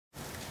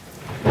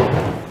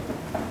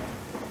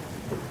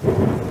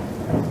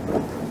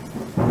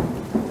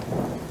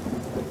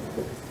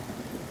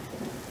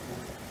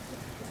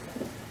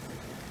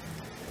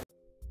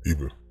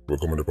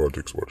Welcome to the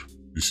Politricks Watch.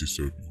 This is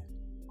Sergio.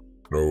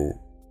 Now,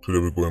 today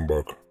we're going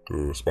back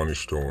to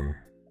Spanish Town,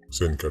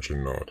 St.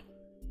 Catherine North.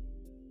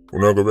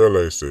 We're not going to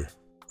realize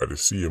that the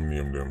same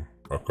name them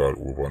are called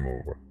over and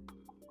over.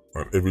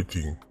 And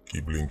everything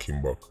keep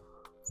linking back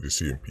to the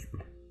same people.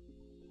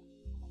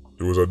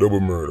 There was a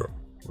double murder.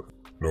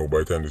 Now, by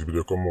the time this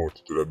video come out,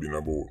 it would have been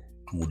about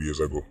 2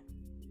 days ago.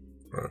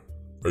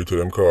 I tell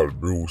them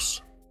called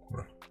Bruce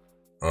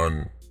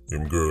and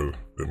him girl,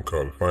 them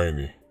called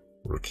Finey,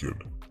 were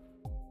killed.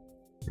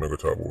 I'm not going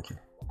to talk about it.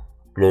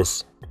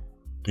 Plus,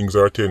 things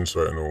are tense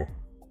right now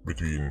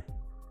between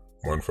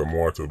man from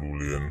Waterloo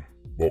Lane,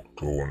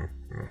 Bucktown,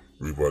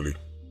 Rivoli.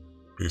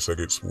 Place I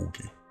get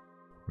spooky.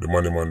 The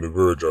man is on the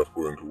verge of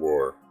going to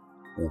war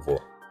over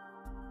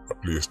a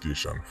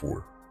PlayStation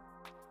 4.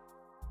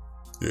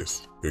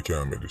 Yes, you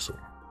can't make this up.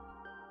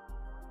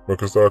 I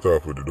can start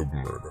off with the double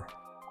murder.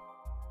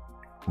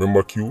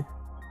 Remember Q?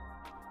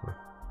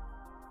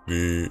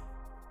 The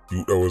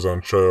youth that was on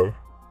trial,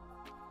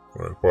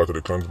 part of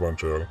the Klansman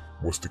trial,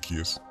 bust the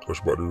case,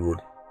 touch back the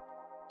road,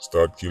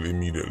 start kill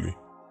immediately.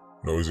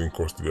 Now he's in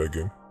custody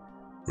again.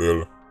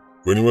 Well,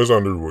 when he was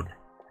on the road,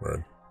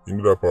 he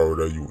did a part with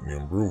a youth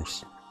named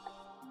Bruce.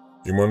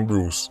 Him and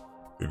Bruce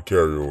did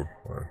carry out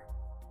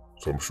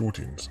some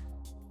shootings.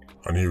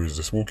 And here is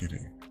the spooky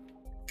thing.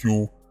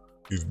 Q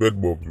is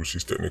bedbugs, which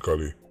is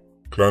technically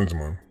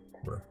Klansman.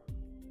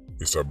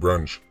 It's a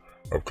branch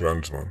of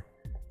Klansman.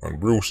 And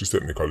Bruce is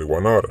technically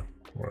one other.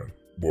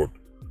 But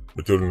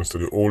I tell you,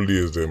 the old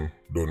days them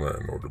done right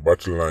now. The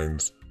battle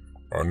lines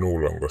are no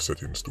longer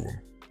set in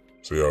stone.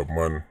 So you have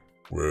man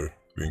where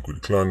link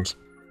with clans,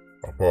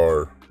 a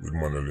par with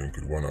man a link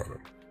with one other.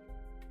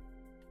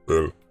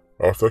 Well,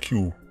 after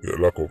Q get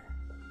locked up,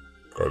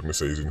 because me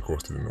say he's in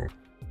custody now,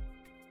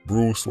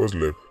 Bruce was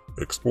left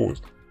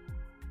exposed.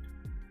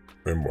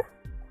 Remember,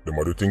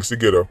 them do things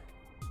together.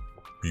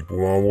 People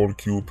want to hold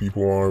Q,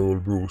 people want to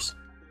hold Bruce.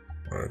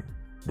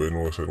 But you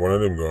know, so one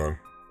of them gone,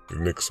 the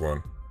next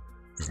one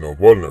is now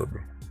vulnerable.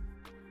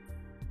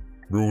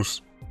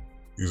 Bruce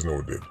is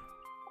now dead.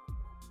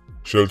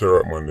 Shelter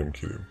up man them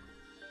kill him.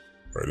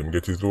 Them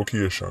get his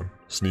location,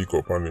 sneak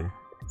up on him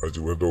as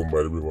he was down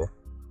by the river,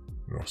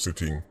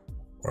 sitting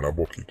on a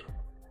bucket.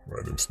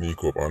 Them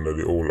sneak up under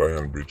the old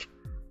iron bridge,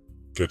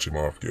 catch him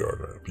off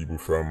guard. People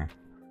from,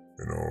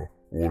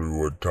 Old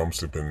Road,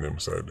 Thompson and them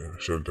side,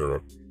 Shelter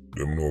up,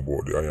 them know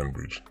about the iron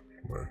bridge.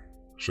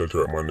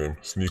 Shelter up man them,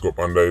 sneak up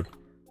under it,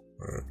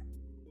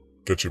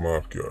 catch him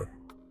off guard,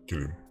 kill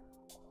him.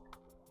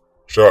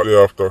 Shortly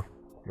after,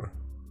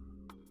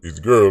 his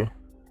girl,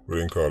 who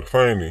they called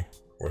Finey,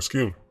 was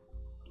killed.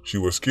 She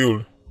was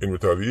killed in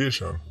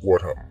retaliation.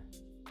 What happened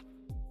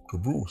to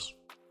Bruce?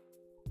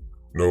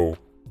 No,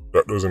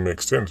 that doesn't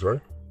make sense,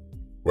 right?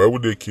 Why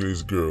would they kill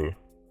his girl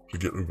to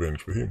get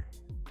revenge for him?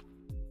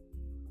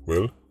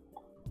 Well,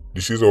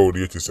 this is how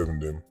the 87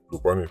 them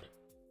look on it.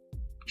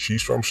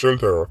 She's from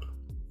Shelter Rock,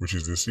 which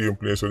is the same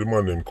place where the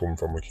man them come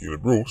from to kill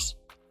Bruce,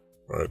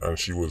 and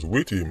she was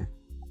with him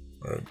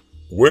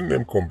when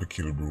them come to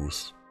kill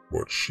Bruce,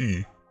 but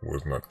she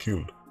was not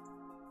killed.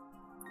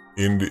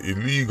 In the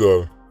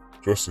illegal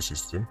justice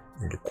system,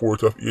 in the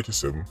court of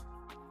 87,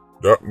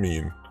 that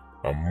means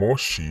a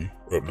must she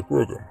of the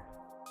program.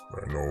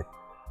 Now,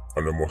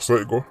 and the must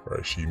it go,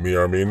 she may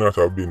or may not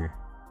have been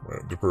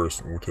the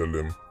person who tell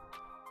them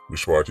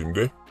which part him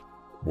there,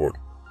 but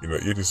in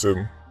the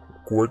 87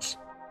 courts,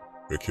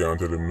 they can't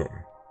tell him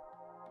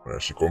nothing.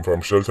 She come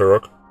from Shelter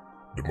Rock,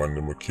 the man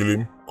them will kill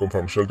him, come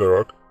from Shelter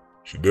Rock,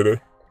 she did it,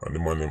 and the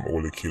man them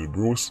only killed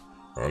Bruce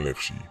and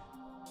left she.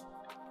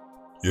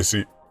 You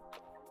see,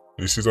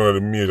 this is one of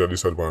the major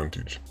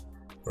disadvantages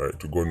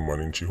to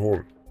gunman in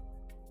Chihole.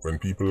 When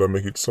people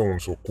make it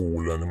sound so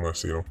cool and they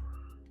must say,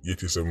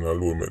 87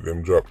 alone make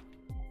them drop,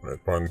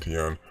 panty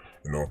and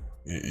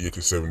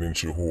 87 in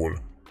Chihole,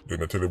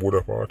 then they tell you about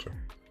that part.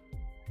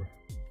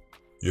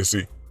 You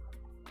see,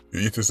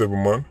 the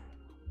 87 man,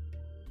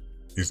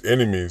 his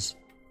enemies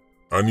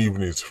and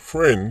even his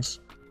friends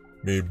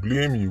may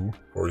blame you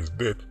for his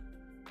death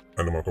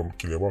and they might come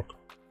kill you back.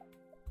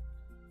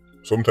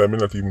 Sometimes it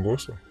not even go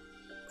so.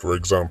 For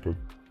example,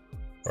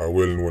 a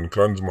well-known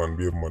Klansman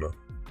baby mother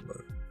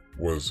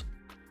was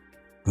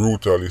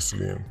brutally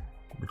slain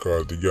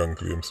because the gang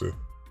claims say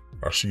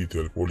she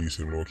tell police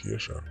him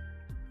location.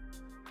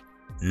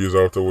 Years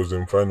afterwards,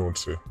 them find out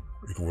say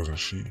it wasn't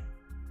she.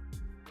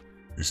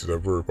 This is a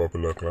very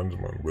popular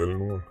Klansman, well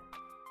known.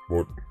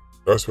 But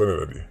that's for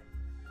another day.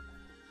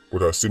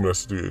 But a similar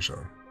situation,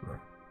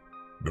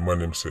 the man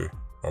them say,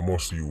 I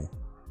must you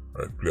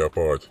play a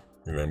part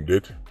in them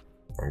death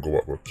and go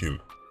back and kill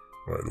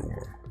the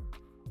woman.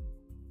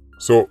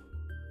 So,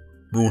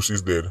 Bruce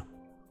is dead.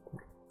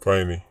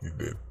 Finey is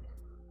dead.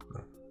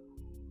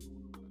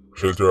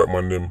 Shelter up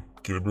man them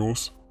kill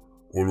Bruce.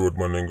 Old Road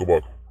man then go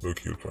back, they'll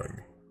kill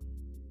Finey.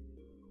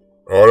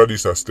 All of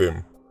this has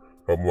stem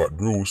from what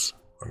Bruce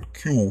and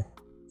Q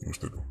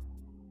used to do.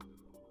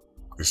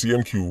 The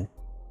same Q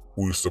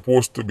who is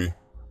supposed to be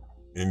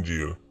in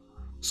jail,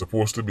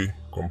 supposed to be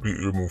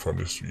completely removed from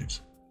the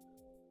streets.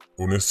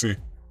 When you see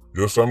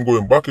Just from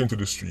going back into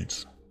the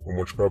streets, how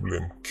much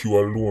problem Q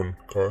alone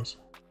cause.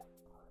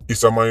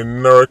 It's a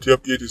minority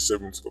of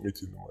 87s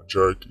committing the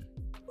majority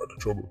of the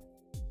trouble.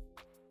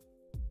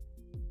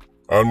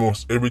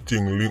 Almost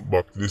everything linked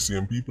back to the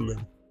same people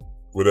then,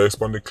 whether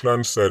it's on the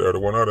clan side or the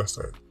one other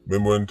side.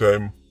 Remember one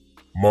time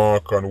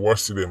Mark and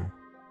Wassy them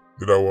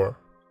did a war?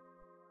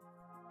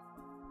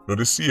 Now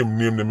the same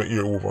name them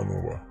hear over and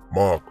over.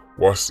 Mark,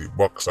 Wassy,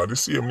 Boxer, the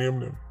same name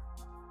them.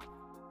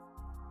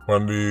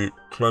 On the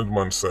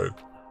clansman side,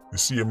 the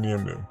same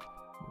name them.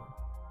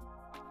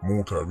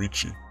 Muta,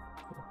 Richie.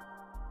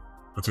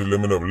 Until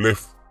them end up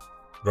left,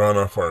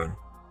 Ghana foreign.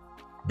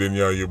 Then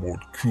you hear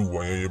about Q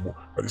and you hear about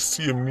the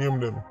same name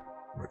them.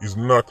 It's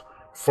not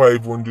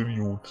 500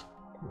 youth.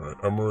 Right?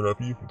 A murder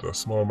people, it's a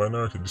small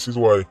minority. This is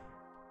why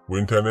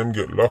when time them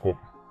get locked up,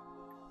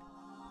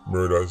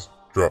 murders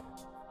drop.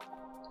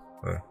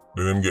 Right?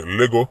 Then them get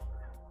Lego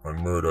and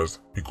murders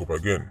pick up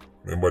again.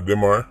 Remember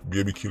them are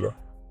baby killer.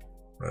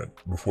 Right?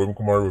 Before them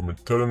come around, I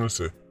tell them to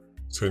say,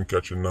 send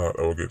catching now,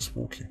 I will get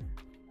spooky.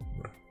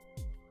 Right?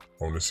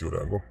 I want to see where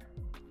that go.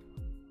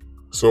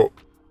 So,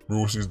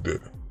 Bruce is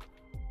dead.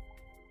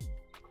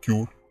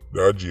 Q,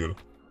 they're jail.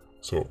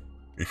 So,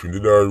 if you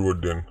did that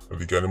road then, as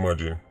you can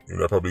imagine,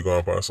 you'd probably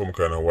gone on some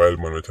kind of wild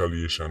man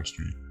retaliation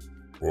street.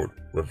 But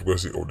we have to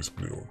see how this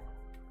play out.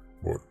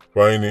 But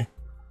finally,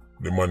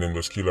 the man then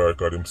just kill her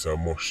because himself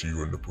must she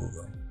run the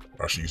program.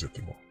 And she set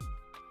him up.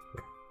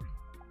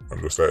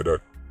 And just like that,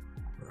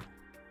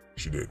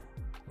 she dead.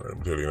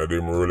 I'm telling you,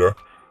 the murder,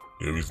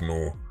 there is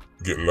no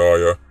get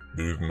lawyer,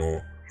 there is no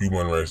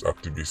human rights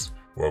activist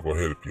who are going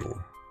to help you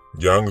out.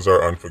 Gangs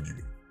are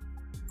unforgiving.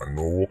 And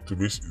no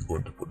activist is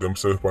going to put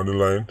themselves on the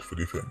line to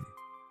defend you.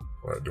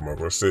 Right, them are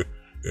going to say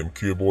them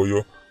care about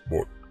you,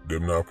 but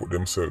them now put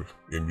themselves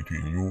in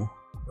between you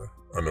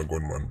and a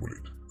gunman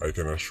bullet. I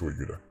can assure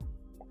you that.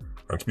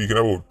 And speaking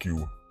about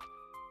Q,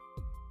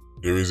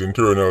 there is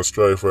internal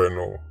strife right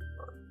now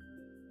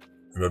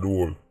in the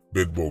whole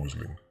bedbugs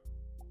link.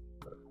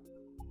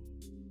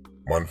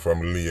 Man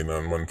from Lane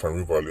and man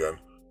from Rivali and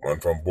man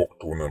from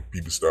Bucktown and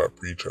people start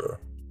preaching.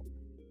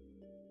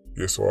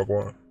 Guess what go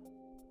on?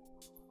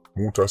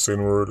 Muta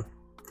send word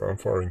from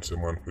foreign say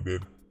man for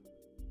dead.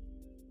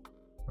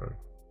 Right.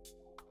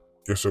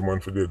 Guess what man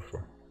for dead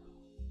for?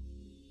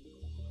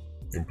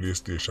 In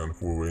PlayStation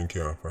 4 where he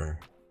can't find.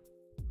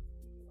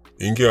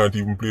 He can't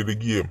even play the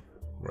game.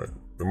 Right.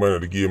 The man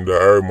of the game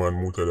that Iron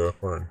Man Muta that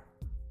foreign.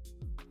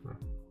 Right.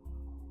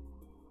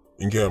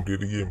 He can't play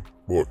the game.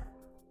 But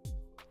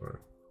right.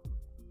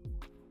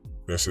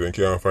 They say they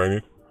can't find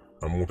it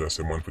and Muta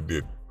say man for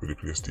dead for the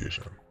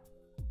PlayStation.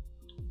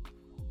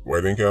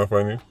 Why they can't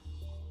find it?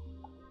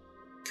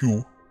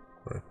 Q,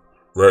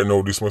 right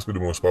now this must be the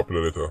most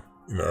popular letter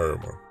in the Iron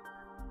Man.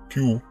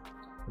 Q,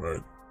 right,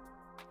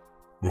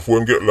 before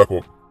him get locked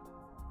up,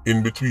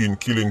 in between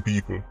killing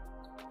people,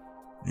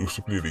 used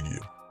to play the game.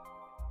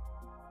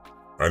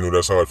 I know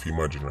that's hard to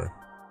imagine, right?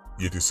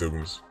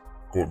 87s,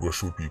 go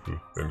shoot people,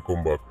 then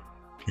come back,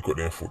 kick out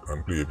their foot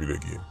and play a video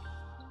game.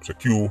 So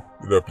Q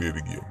did play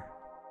the game.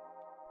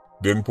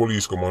 Then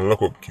police come and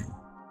lock up Q.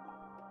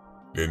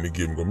 Then the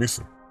game go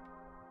missing.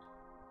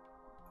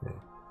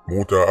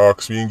 Muta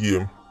asks me in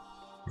game,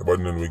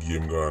 nobody know where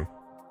game gone.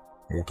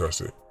 Muta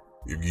say,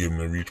 if game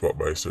not reach back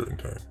by a certain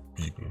time,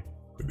 people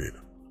are dead.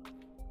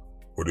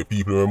 But the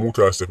people when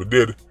Muta say are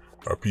dead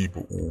are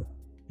people who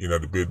in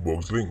the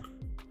bedbugs link.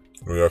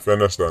 Now you have to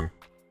understand,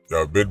 you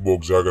have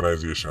bedbugs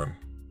organization,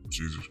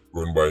 which is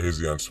run by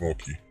Hezzy and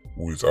Smokey,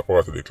 who is a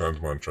part of the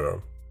Klansman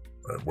trial.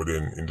 Right? But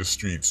then in the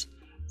streets,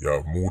 you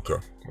have Muta,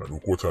 right, who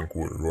quote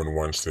unquote run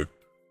one set,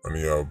 and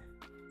you have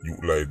you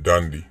like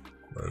Dandy,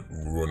 right,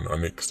 who run a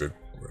next set.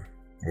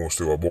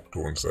 Mostly our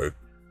Bucktown side.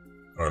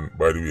 And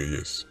by the way,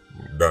 yes,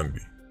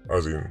 Dandy.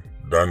 As in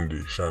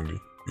Dandy, Shandy.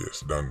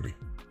 Yes, Dandy.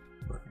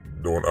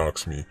 Don't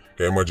ask me.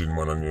 Can you imagine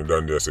man and your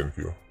Dandy I sent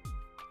for you?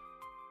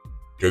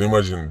 Can you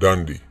imagine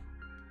Dandy?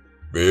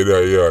 The head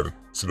of the yard,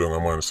 sit down a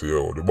man say,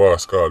 yo, the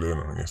boss call you,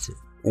 and you say,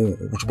 oh,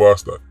 which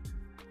boss that?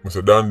 I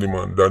say, Dandy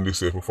man, Dandy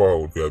say for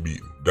forward we are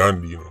beaten.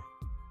 Dandy, you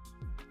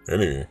know.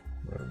 Anyway,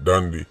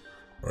 Dandy,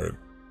 right,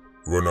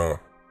 run a,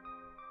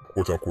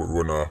 quote unquote,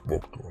 run a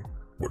Bucktown.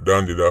 But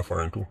Dandy that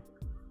foreign too.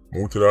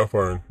 Muta that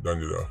foreign,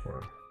 Dandy that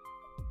foreign.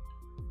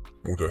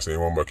 Muta saying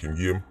one back in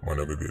game, man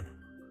never dead.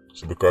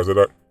 So because of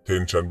that,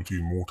 tension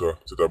between Muta,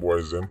 set up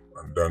boys them,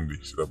 and Dandy,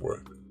 set up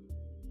boys them.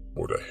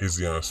 But the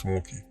Hezzy and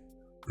Smokey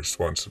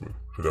responsible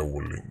for that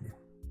whole link.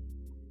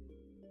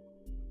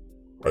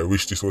 I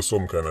wish this was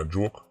some kind of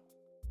joke.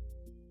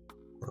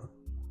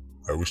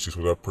 I wish this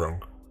was a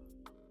prank.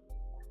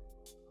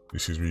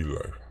 This is real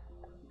life.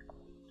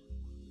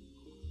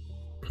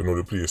 So now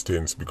the place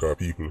tense because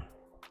people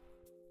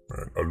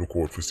I look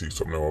out for see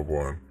something that will go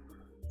on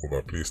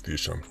over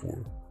PlayStation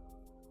 4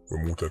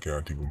 where Muta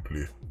can't even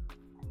play.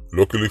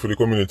 Luckily for the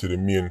community, the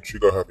main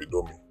trigger happy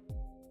dummy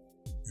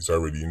is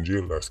already in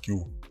jail, that's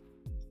Q.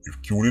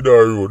 If Q did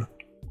our road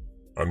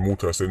and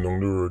Muta send down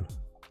the road,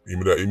 he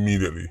would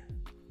immediately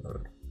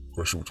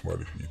go shoot my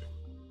feet.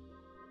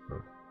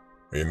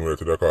 And you know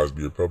that that cause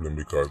be a problem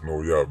because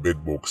now you have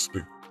bed bugs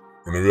split.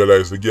 When you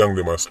realize the gang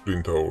them are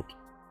splinter out.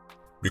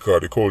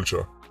 Because the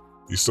culture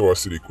is so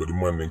acidic where the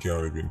man then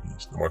can't live in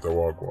peace, no matter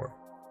what go on.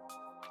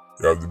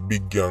 You have the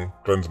big gang,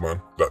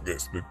 clansman, that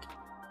get split.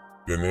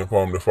 Then they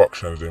form the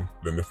factions them,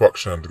 then the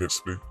factions get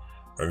split.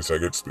 And it's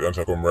get split and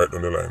it's come right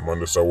down the line. Man,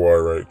 there's a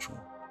war right through.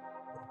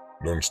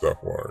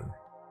 Non-stop warring.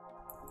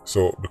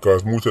 So,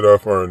 because most of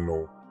that foreign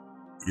now,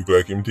 it look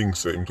like him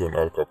thinks that him turn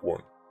Al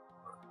Capone.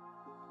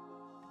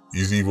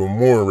 He's even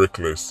more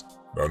reckless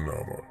than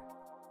normal.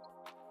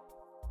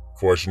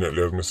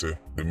 Fortunately, as I say,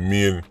 the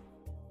main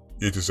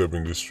 87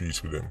 in the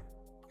streets with them,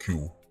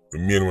 Q. The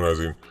main one as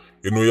in,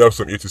 you know you have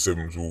some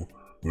 87s who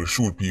will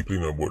shoot people,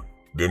 you know, but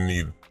them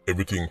need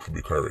everything to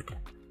be correct.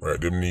 Right?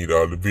 Them need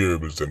all the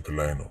variables them to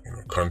line up, you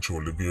know,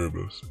 control the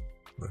variables.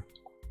 Right?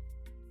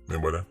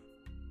 Remember that?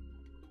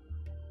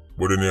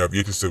 But then they have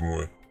 87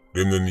 where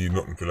them don't need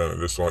nothing to line up.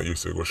 That's why you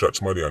say go shot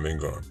somebody and then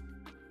gone.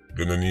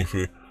 Then they need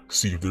to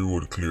see if the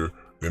road clear,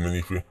 then they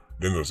need to,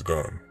 then it's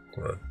gone.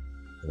 Right?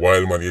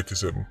 Wild man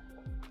 87,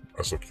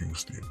 that's a Q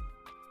still.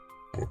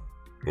 But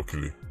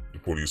luckily, the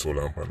police hold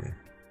on me.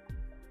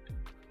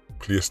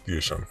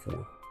 PlayStation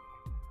 4.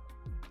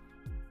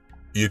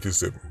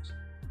 87s.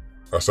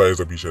 A size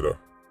up each other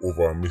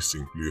over a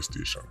missing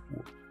PlayStation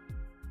 4.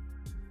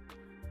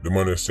 The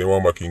man is saying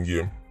one back in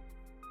game,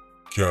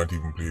 can't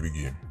even play the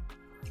game.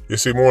 You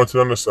see, I want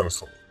to understand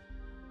something.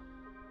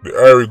 The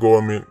Irish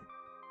government,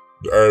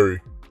 the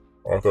Irish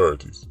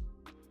authorities,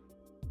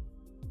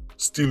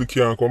 still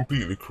can't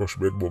completely crush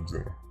bedbugs, you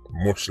know,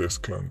 much less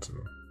clans, you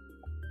know.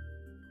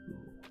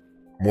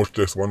 Much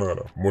less one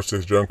another, much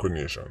less Jamaican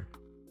nation.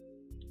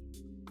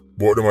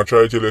 But them a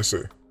try to they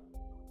say,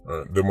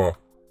 them a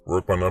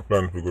work on a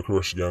plan to go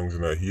crush gangs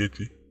in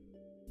Haiti.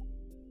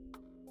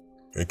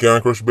 They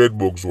can't crush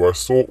bedbugs who are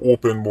so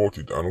open about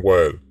it and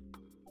wild.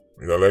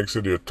 You know, like I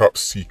said, they're top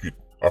secret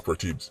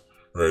operatives.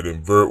 Right,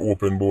 them very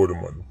open about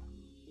them, man.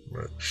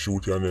 Right,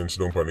 shoot you and then sit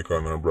down on the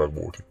corner and brag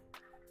about it.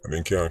 And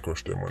then can't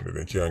crush them, man.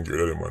 They can't get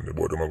rid of them, man.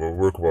 But them are going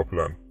to work over a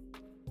plan.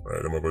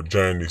 Right, them are going to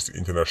join this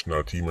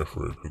international team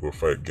effort to go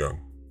fight gang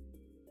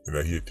in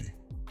Haiti.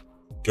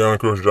 Can't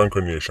crush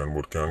Jamaican nation,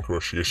 but can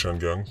crush Haitian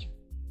gangs.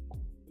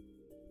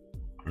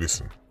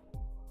 Listen,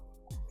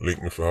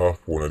 link me for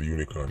half pound of the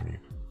unicorn meat.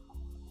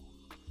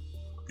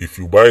 If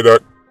you buy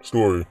that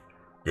story,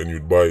 then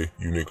you'd buy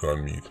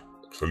unicorn meat.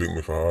 So link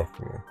me for half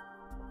pound.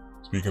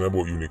 Speaking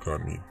about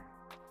unicorn meat,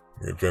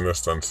 you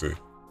understand say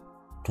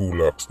 2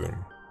 locks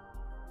them.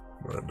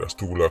 Right, that's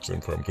 2 locks them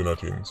from Twin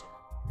Twins.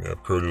 They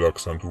have curly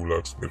locks and 2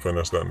 locks. If you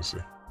understand say,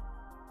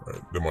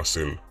 right, they must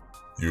sell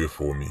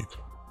UFO meat.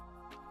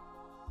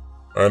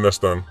 I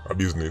understand a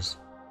business,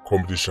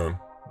 competition,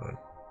 right,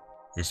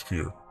 is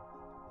fair.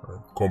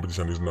 Right?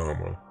 Competition is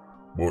normal.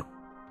 But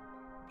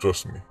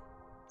trust me,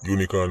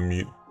 unicorn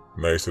meat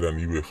nicer than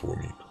UFO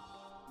meat.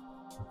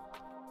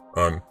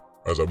 And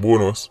as a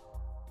bonus,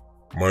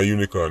 my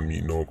unicorn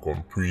meat now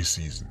come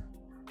pre-season.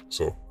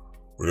 So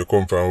when you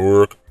come from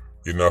work,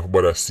 you don't have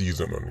about a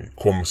season on it.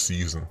 Come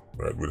season,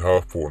 right, with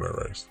half pound of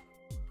rice.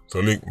 So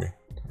link me,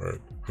 right,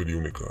 for the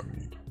unicorn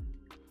meat.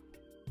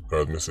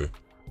 Because me say,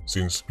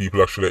 since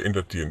people actually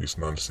entertain this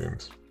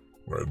nonsense,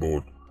 right,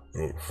 about,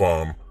 you know,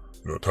 farm,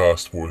 you know,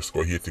 task force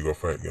go here to go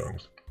fight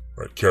gangs.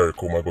 Right,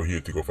 CARICOM I go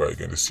here to go fight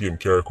gangs. The same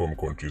CARICOM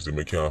countries,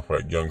 they can't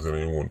fight gangs in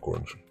their own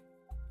country.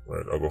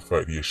 Right, I go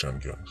fight the Asian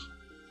gangs.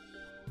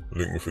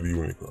 Link me for the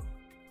unicorn.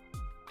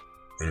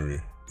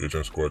 Anyway,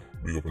 Agent Squad,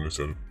 big up on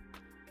yourself.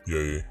 Yeah,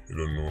 you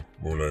don't know,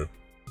 more live.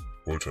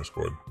 Ultra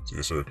Squad, see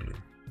you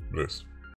circling. Bless.